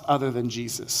else other than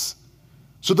Jesus.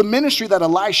 So the ministry that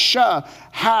Elisha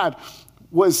had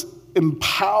was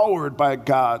empowered by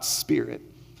God's Spirit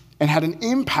and had an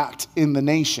impact in the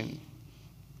nation.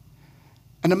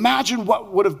 And imagine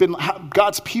what would have been, how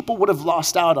God's people would have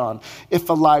lost out on if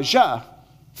Elijah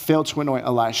failed to anoint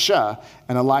Elisha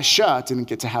and Elisha didn't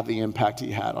get to have the impact he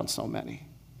had on so many.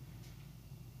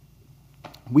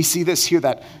 We see this here,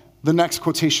 that the next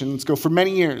quotation, let's go, for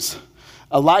many years,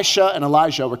 Elisha and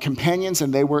Elijah were companions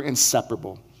and they were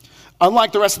inseparable.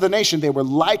 Unlike the rest of the nation, they were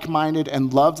like-minded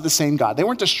and loved the same God. They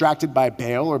weren't distracted by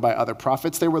Baal or by other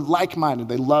prophets. They were like-minded.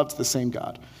 They loved the same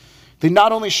God. They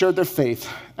not only shared their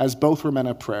faith, as both were men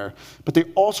of prayer, but they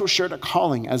also shared a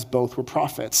calling, as both were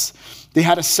prophets. They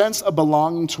had a sense of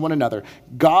belonging to one another.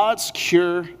 God's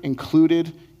cure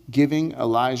included giving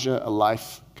Elijah a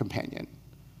life companion.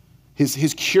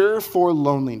 His cure for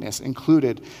loneliness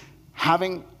included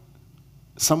having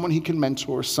someone he can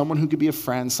mentor, someone who could be a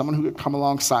friend, someone who could come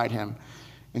alongside him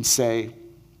and say,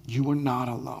 you are not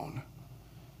alone.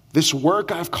 This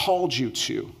work I've called you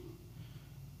to,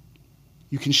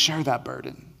 you can share that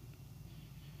burden.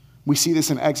 We see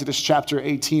this in Exodus chapter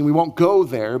 18. We won't go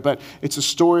there, but it's a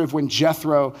story of when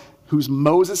Jethro, who's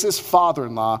Moses'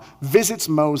 father-in-law, visits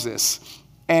Moses.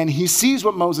 And he sees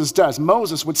what Moses does.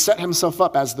 Moses would set himself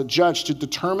up as the judge to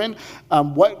determine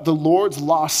what the Lord's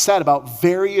law said about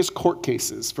various court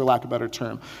cases, for lack of a better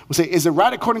term. Would say, is it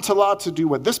right according to law to do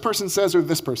what this person says or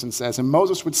this person says? And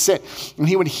Moses would sit and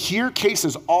he would hear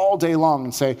cases all day long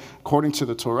and say, according to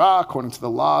the Torah, according to the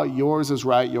law, yours is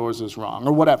right, yours is wrong,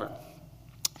 or whatever.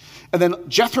 And then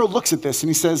Jethro looks at this and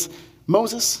he says,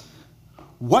 Moses,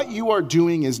 what you are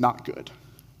doing is not good.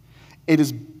 It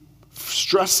is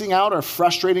stressing out or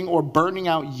frustrating or burning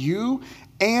out you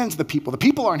and the people. The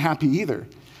people aren't happy either.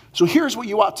 So here's what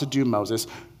you ought to do, Moses.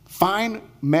 Find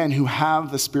men who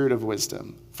have the spirit of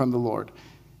wisdom from the Lord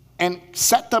and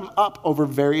set them up over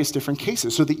various different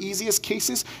cases. So the easiest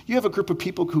cases, you have a group of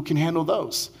people who can handle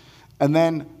those. And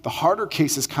then the harder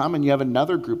cases come and you have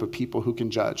another group of people who can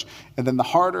judge. And then the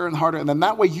harder and harder. And then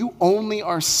that way you only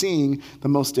are seeing the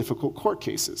most difficult court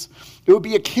cases. It would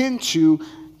be akin to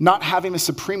not having the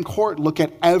Supreme Court look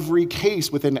at every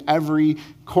case within every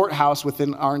courthouse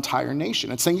within our entire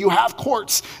nation. It's saying you have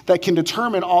courts that can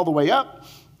determine all the way up,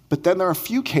 but then there are a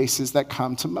few cases that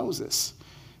come to Moses.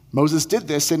 Moses did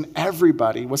this and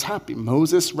everybody was happy.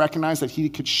 Moses recognized that he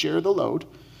could share the load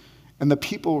and the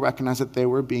people recognized that they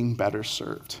were being better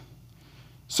served.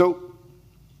 So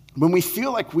when we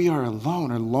feel like we are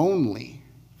alone or lonely,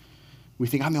 we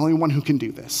think, I'm the only one who can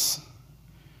do this.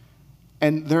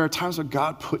 And there are times where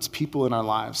God puts people in our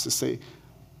lives to say,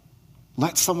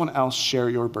 let someone else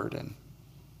share your burden.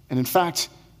 And in fact,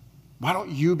 why don't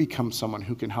you become someone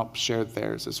who can help share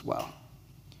theirs as well?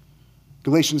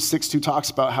 Galatians 6:2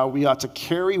 talks about how we ought to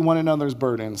carry one another's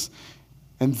burdens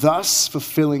and thus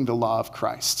fulfilling the law of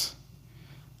Christ.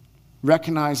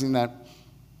 Recognizing that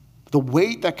the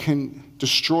weight that can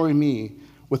destroy me,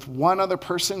 with one other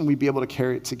person, we'd be able to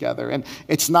carry it together. And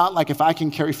it's not like if I can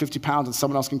carry 50 pounds and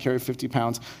someone else can carry 50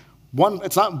 pounds.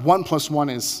 It's not 1 + 1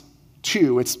 is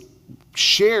 2. It's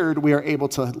shared, we are able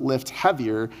to lift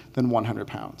heavier than 100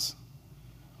 pounds.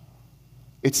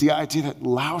 It's the idea that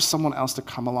allow someone else to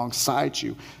come alongside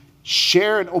you.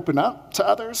 Share and open up to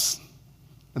others,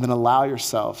 and then allow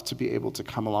yourself to be able to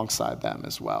come alongside them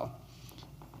as well.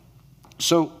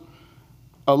 So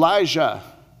Elijah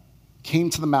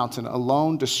came to the mountain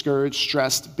alone, discouraged,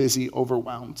 stressed, busy,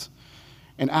 overwhelmed.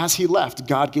 And as he left,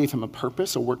 God gave him a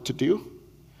purpose, a work to do,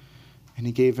 and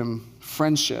he gave him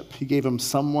friendship. He gave him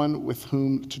someone with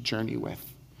whom to journey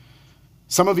with.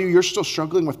 Some of you, you're still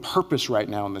struggling with purpose right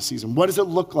now in this season. What does it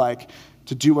look like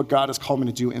to do what God has called me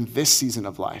to do in this season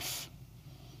of life?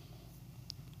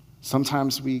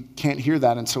 Sometimes we can't hear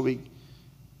that until we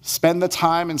spend the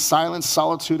time in silence,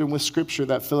 solitude, and with Scripture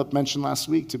that Philip mentioned last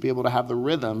week to be able to have the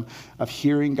rhythm of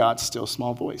hearing God's still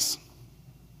small voice.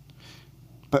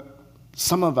 But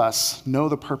some of us know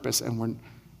the purpose and we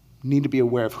need to be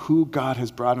aware of who God has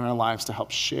brought in our lives to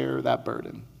help share that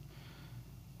burden.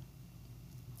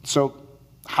 So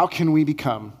how can we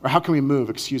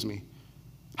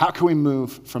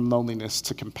move from loneliness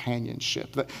to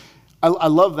companionship? I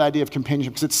love the idea of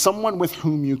companionship because it's someone with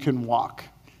whom you can walk.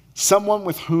 Someone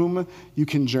with whom you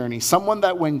can journey. Someone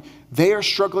that when they are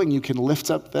struggling, you can lift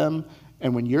up them.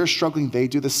 And when you're struggling, they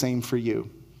do the same for you.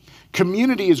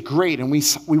 Community is great. And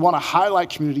we want to highlight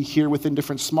community here within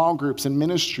different small groups and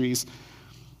ministries.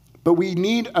 But we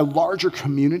need a larger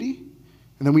community.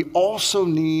 And then we also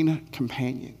need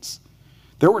companions.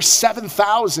 There were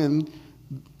 7,000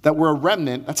 that were a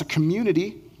remnant. That's a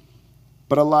community.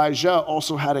 But Elijah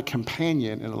also had a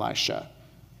companion in Elisha.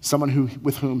 Someone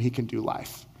with whom he can do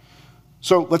life.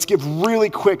 So let's give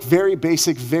really quick, very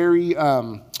basic, very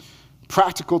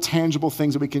practical, tangible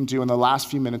things that we can do in the last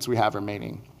few minutes we have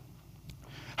remaining.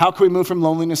 How can we move from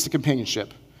loneliness to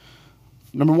companionship?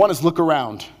 Number one is look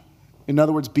around. In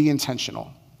other words, be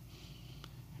intentional.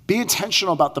 Be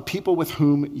intentional about the people with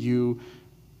whom you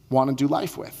want to do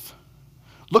life with.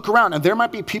 Look around, and there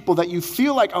might be people that you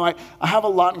feel like, I have a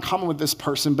lot in common with this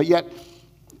person, but yet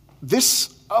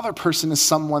this other person is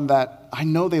someone that I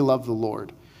know they love the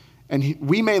Lord. And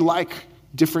we may like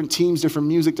different teams, different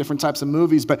music, different types of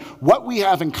movies, but what we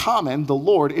have in common, the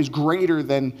Lord, is greater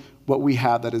than what we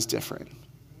have that is different.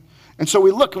 And so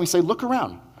we look and we say, look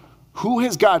around. Who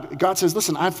has God? God says,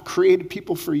 listen, I've created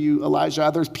people for you, Elijah.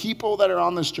 There's people that are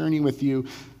on this journey with you.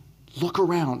 Look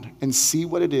around and see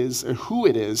what it is or who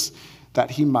it is that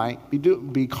he might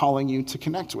be calling you to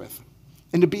connect with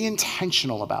and to be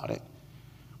intentional about it.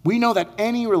 We know that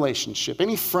any relationship,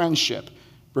 any friendship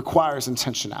requires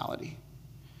intentionality.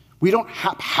 We don't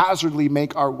haphazardly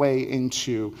make our way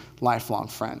into lifelong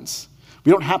friends.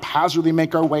 We don't haphazardly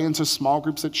make our way into small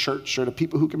groups at church or to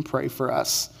people who can pray for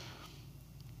us.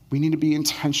 We need to be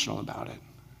intentional about it.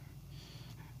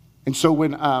 And so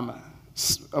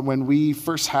when we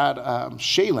first had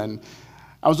Shaylin,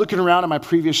 I was looking around at my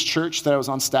previous church that I was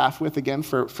on staff with again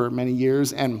for many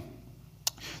years, and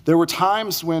there were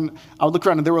times when I would look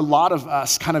around and there were a lot of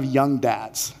us kind of young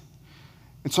dads.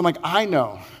 And so I'm like, I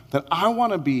know that I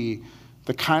want to be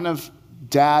the kind of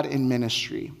dad in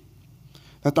ministry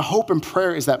that the hope and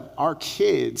prayer is that our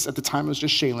kids, at the time it was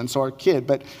just Shaylin, so our kid,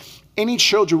 but any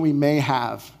children we may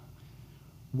have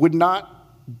would not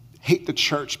hate the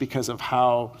church because of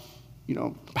how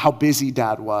busy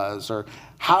dad was, or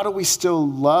how do we still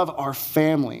love our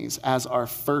families as our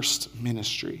first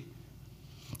ministry.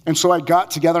 And so I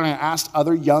got together and I asked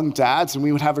other young dads, and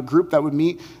we would have a group that would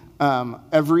meet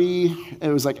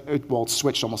it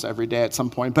switched almost every day at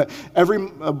some point, but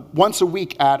once a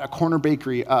week at a corner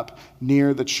bakery up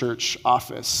near the church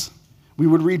office. We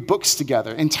would read books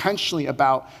together intentionally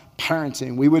about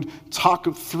parenting. We would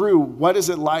talk through, what is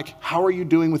it like? How are you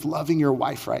doing with loving your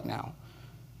wife right now?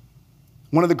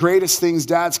 One of the greatest things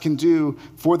dads can do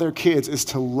for their kids is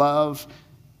to love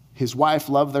his wife,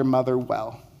 love their mother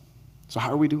well. So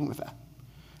how are we doing with that?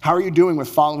 How are you doing with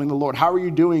following the Lord? How are you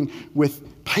doing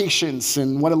with patience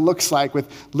and what it looks like with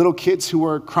little kids who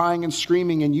are crying and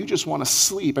screaming and you just want to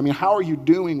sleep? I mean, how are you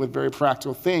doing with very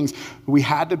practical things? We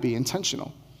had to be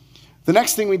intentional. The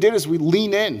next thing we did is we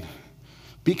lean in,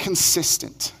 be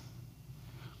consistent.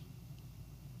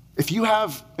 If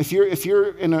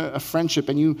you're in a friendship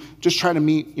and you just try to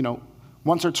meet,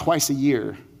 once or twice a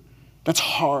year, that's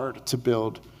hard to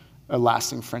build a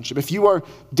lasting friendship. If you are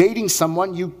dating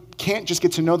someone, you can't just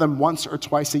get to know them once or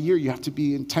twice a year. You have to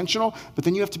be intentional, but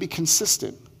then you have to be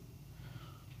consistent.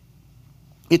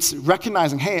 It's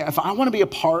recognizing, hey, if I want to be a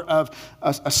part of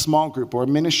a small group or a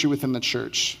ministry within the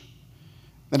church,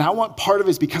 then I want part of it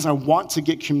is because I want to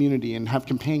get community and have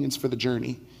companions for the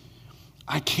journey.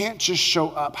 I can't just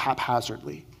show up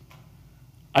haphazardly.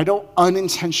 I don't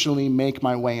unintentionally make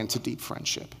my way into deep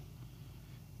friendship.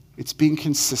 It's being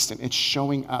consistent. It's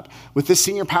showing up. With this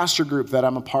senior pastor group that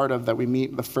I'm a part of that we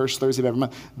meet the first Thursday of every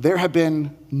month, there have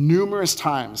been numerous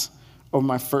times over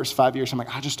my first 5 years, I'm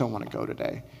like, I just don't want to go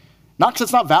today. Not because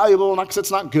it's not valuable, not because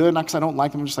it's not good, not because I don't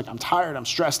like them. I'm just like, I'm tired, I'm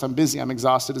stressed, I'm busy, I'm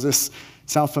exhausted. Does this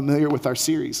sound familiar with our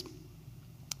series?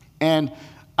 And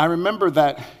I remember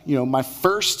that, my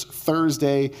first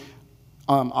Thursday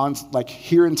on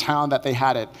here in town that they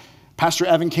had it, Pastor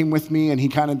Evan came with me and he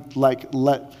kind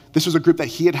of this was a group that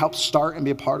he had helped start and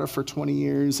be a part of for 20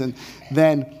 years. And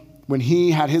then when he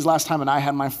had his last time and I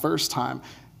had my first time,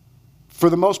 for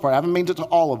the most part, I haven't made it to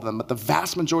all of them, but the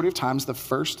vast majority of times, the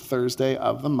first Thursday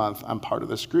of the month, I'm part of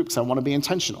this group because I want to be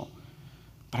intentional.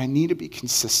 But I need to be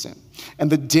consistent. And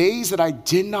the days that I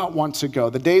did not want to go,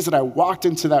 the days that I walked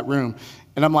into that room,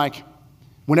 and I'm like,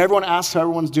 when everyone asks how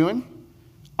everyone's doing,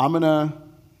 I'm going to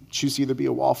choose to either be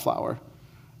a wallflower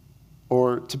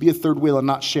or to be a third wheel and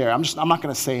not share. I'm not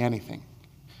going to say anything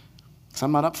because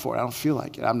I'm not up for it. I don't feel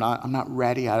like it. I'm not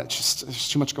ready. There's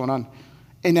too much going on.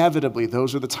 Inevitably,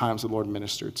 those are the times the Lord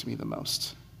ministered to me the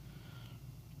most.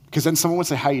 Because then someone would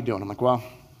say, how you doing? I'm like, well,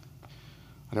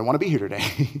 I don't want to be here today.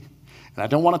 And I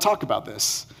don't want to talk about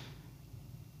this.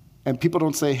 And people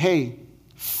don't say, hey,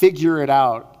 figure it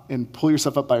out and pull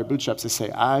yourself up by your bootstraps. They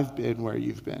say, I've been where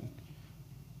you've been.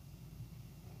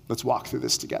 Let's walk through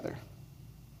this together.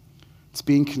 It's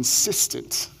being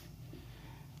consistent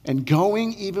and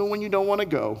going even when you don't want to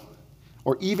go,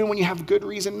 or even when you have good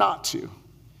reason not to,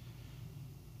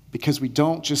 because we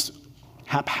don't just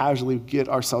haphazardly get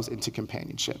ourselves into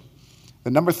companionship.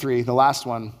 The number 3, the last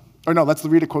one, let's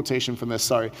read a quotation from this,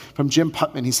 from Jim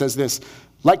Putman. He says this,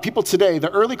 like people today,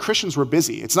 the early Christians were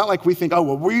busy. It's not like we think,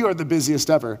 we are the busiest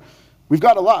ever. We've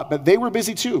got a lot, but they were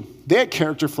busy too. They had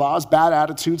character flaws, bad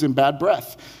attitudes, and bad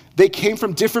breath. They came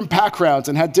from different backgrounds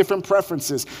and had different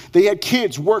preferences. They had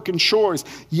kids, work, and chores,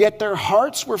 yet their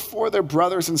hearts were for their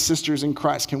brothers and sisters in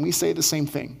Christ. Can we say the same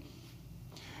thing?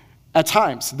 at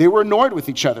times. They were annoyed with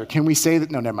each other. Can we say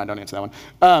that? No, never mind, don't answer that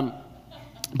one.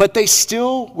 But they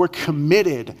still were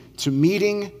committed to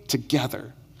meeting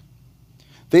together.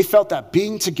 They felt that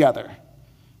being together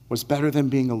was better than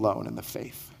being alone in the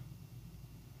faith.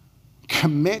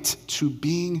 Commit to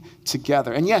being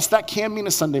together. And yes, that can mean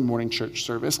a Sunday morning church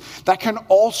service. That can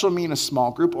also mean a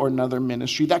small group or another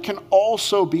ministry. That can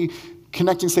also be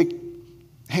connecting, say,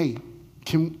 hey,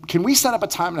 can we set up a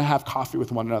time to have coffee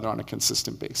with one another on a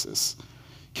consistent basis?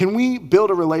 Can we build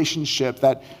a relationship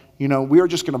that, we are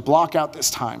just going to block out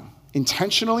this time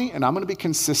intentionally, and I'm going to be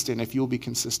consistent if you'll be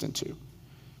consistent too.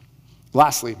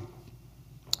 Lastly,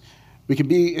 we can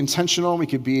be intentional, we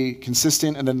could be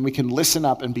consistent, and then we can listen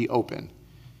up and be open.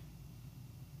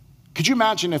 Could you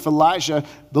imagine if Elijah,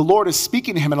 the Lord is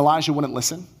speaking to him and Elijah wouldn't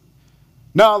listen?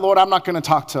 No, Lord, I'm not going to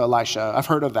talk to Elisha. I've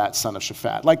heard of that son of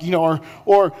Shaphat.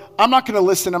 Or I'm not going to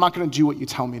listen. I'm not going to do what you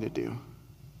tell me to do.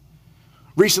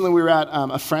 Recently, we were at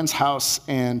a friend's house,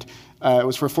 and it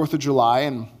was for 4th of July,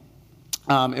 and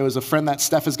it was a friend that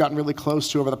Steph has gotten really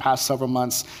close to over the past several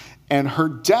months, and her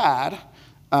dad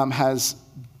has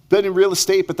been in real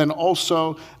estate, but then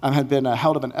also had been a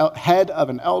head of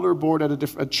an elder board at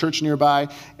a church nearby,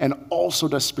 and also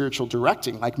does spiritual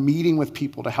directing, like meeting with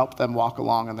people to help them walk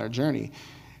along on their journey.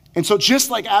 And so just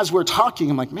like as we're talking,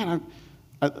 I'm like, man,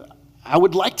 I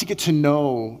would like to get to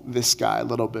know this guy a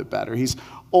little bit better. He's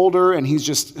older, and he's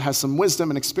just has some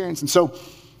wisdom and experience. And so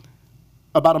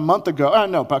about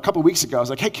a couple weeks ago, I was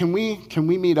like, hey, can we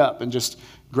meet up and just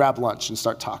grab lunch and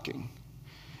start talking?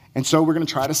 And so we're going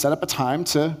to try to set up a time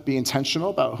to be intentional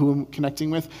about who I'm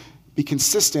connecting with, be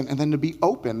consistent, and then to be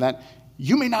open that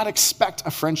you may not expect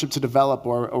a friendship to develop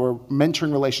or a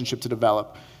mentoring relationship to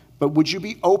develop, but would you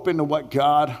be open to what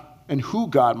God and who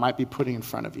God might be putting in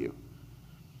front of you?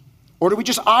 Or do we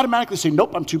just automatically say,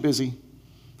 nope, I'm too busy.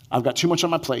 I've got too much on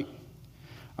my plate.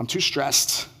 I'm too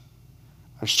stressed.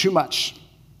 There's too much.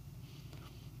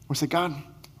 Or say, God,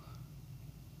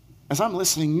 as I'm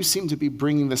listening, you seem to be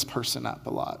bringing this person up a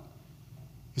lot.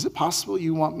 Is it possible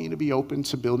you want me to be open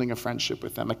to building a friendship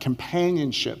with them, a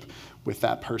companionship with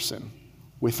that person,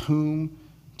 with whom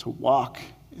to walk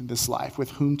in this life, with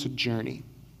whom to journey?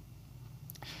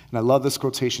 And I love this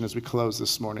quotation as we close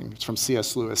this morning. It's from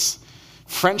C.S. Lewis.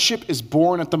 Friendship is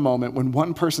born at the moment when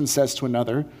one person says to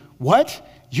another, what?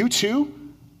 You too?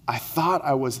 I thought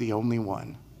I was the only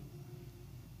one.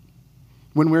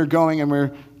 When we're going and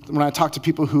when I talk to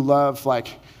people who love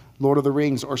like Lord of the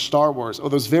Rings or Star Wars, or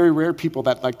those very rare people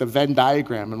that like the Venn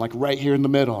diagram and like right here in the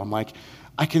middle, I'm like,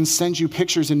 I can send you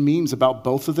pictures and memes about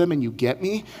both of them and you get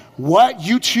me? What?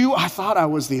 You too? I thought I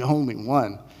was the only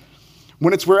one.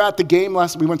 When we're at the game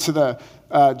we went to the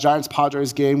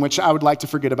Giants-Padres game, which I would like to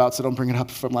forget about, so don't bring it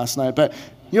up from last night. But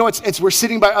we're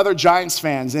sitting by other Giants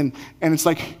fans, and it's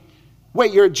like,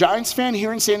 wait, you're a Giants fan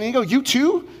here in San Diego? You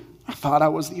too? I thought I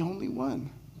was the only one.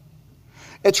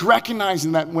 It's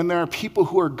recognizing that when there are people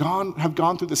who have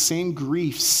gone through the same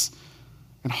griefs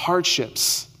and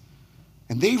hardships,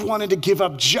 and they've wanted to give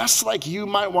up just like you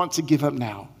might want to give up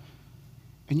now,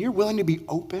 and you're willing to be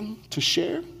open to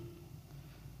share,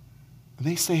 and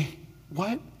they say,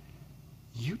 what?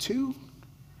 You too?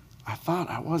 I thought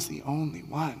I was the only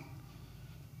one.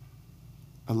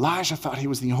 Elijah thought he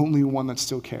was the only one that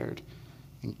still cared,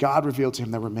 and God revealed to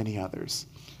him there were many others.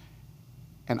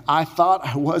 And I thought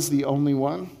I was the only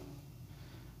one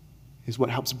is what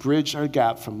helps bridge our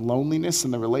gap from loneliness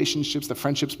and the relationships, the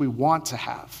friendships we want to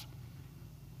have,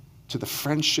 to the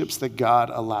friendships that God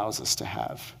allows us to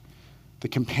have, the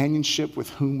companionship with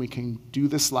whom we can do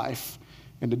this life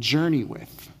and a journey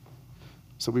with.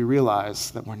 So we realize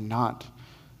that we're not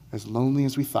as lonely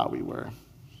as we thought we were,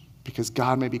 because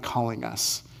God may be calling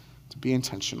us to be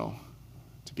intentional,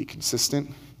 to be consistent,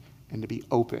 and to be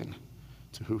open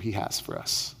to who he has for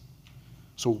us.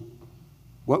 So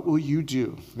what will you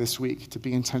do this week to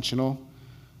be intentional,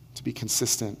 to be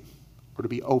consistent, or to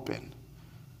be open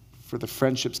for the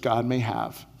friendships God may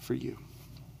have for you?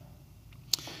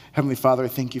 Heavenly Father, I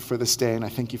thank you for this day, and I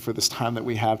thank you for this time that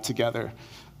we have together.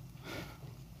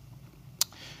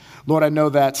 Lord, I know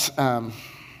that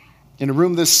in a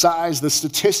room this size, the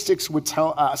statistics would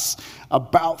tell us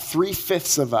about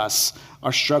 3/5 of us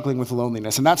are struggling with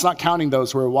loneliness. And that's not counting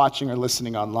those who are watching or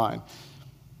listening online.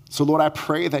 So Lord, I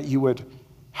pray that you would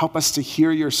help us to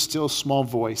hear your still small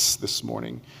voice this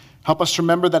morning. Help us to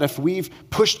remember that if we've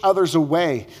pushed others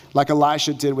away, like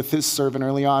Elisha did with his servant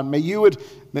early on, may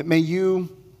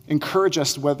you encourage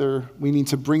us whether we need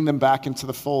to bring them back into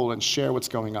the fold and share what's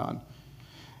going on.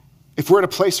 If we're at a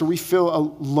place where we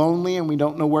feel lonely and we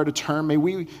don't know where to turn, may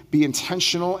we be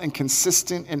intentional and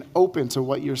consistent and open to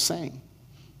what you're saying.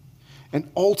 And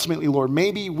ultimately, Lord,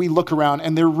 maybe we look around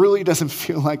and there really doesn't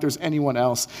feel like there's anyone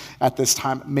else at this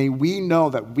time. May we know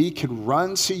that we could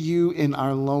run to you in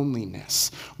our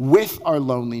loneliness, with our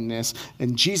loneliness.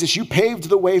 And Jesus, you paved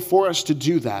the way for us to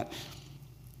do that.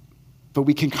 But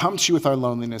we can come to you with our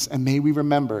loneliness, and may we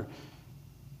remember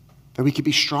that we could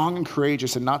be strong and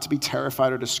courageous and not to be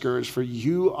terrified or discouraged, for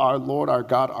you, our Lord, our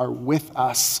God, are with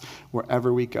us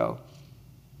wherever we go.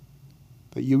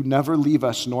 That you never leave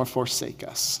us nor forsake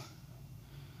us.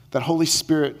 That, Holy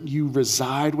Spirit, you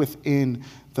reside within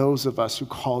those of us who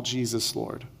call Jesus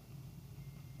Lord.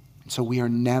 So we are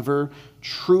never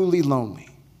truly lonely.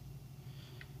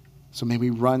 So may we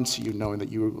run to you knowing that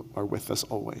you are with us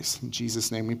always. In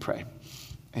Jesus' name we pray.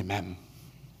 Amen.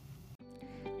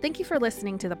 Thank you for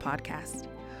listening to the podcast.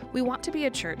 We want to be a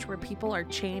church where people are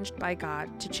changed by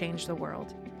God to change the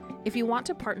world. If you want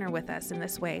to partner with us in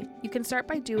this way, you can start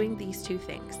by doing these two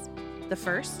things. The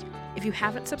first, if you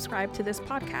haven't subscribed to this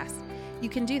podcast, you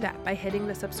can do that by hitting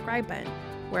the subscribe button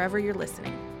wherever you're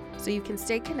listening, so you can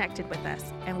stay connected with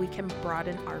us and we can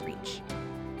broaden our reach.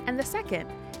 And the second,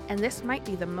 and this might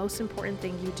be the most important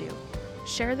thing you do,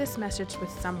 share this message with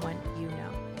someone you know.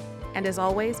 And as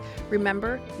always,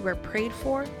 remember, you are prayed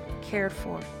for, cared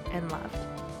for, and loved.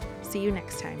 See you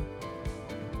next time.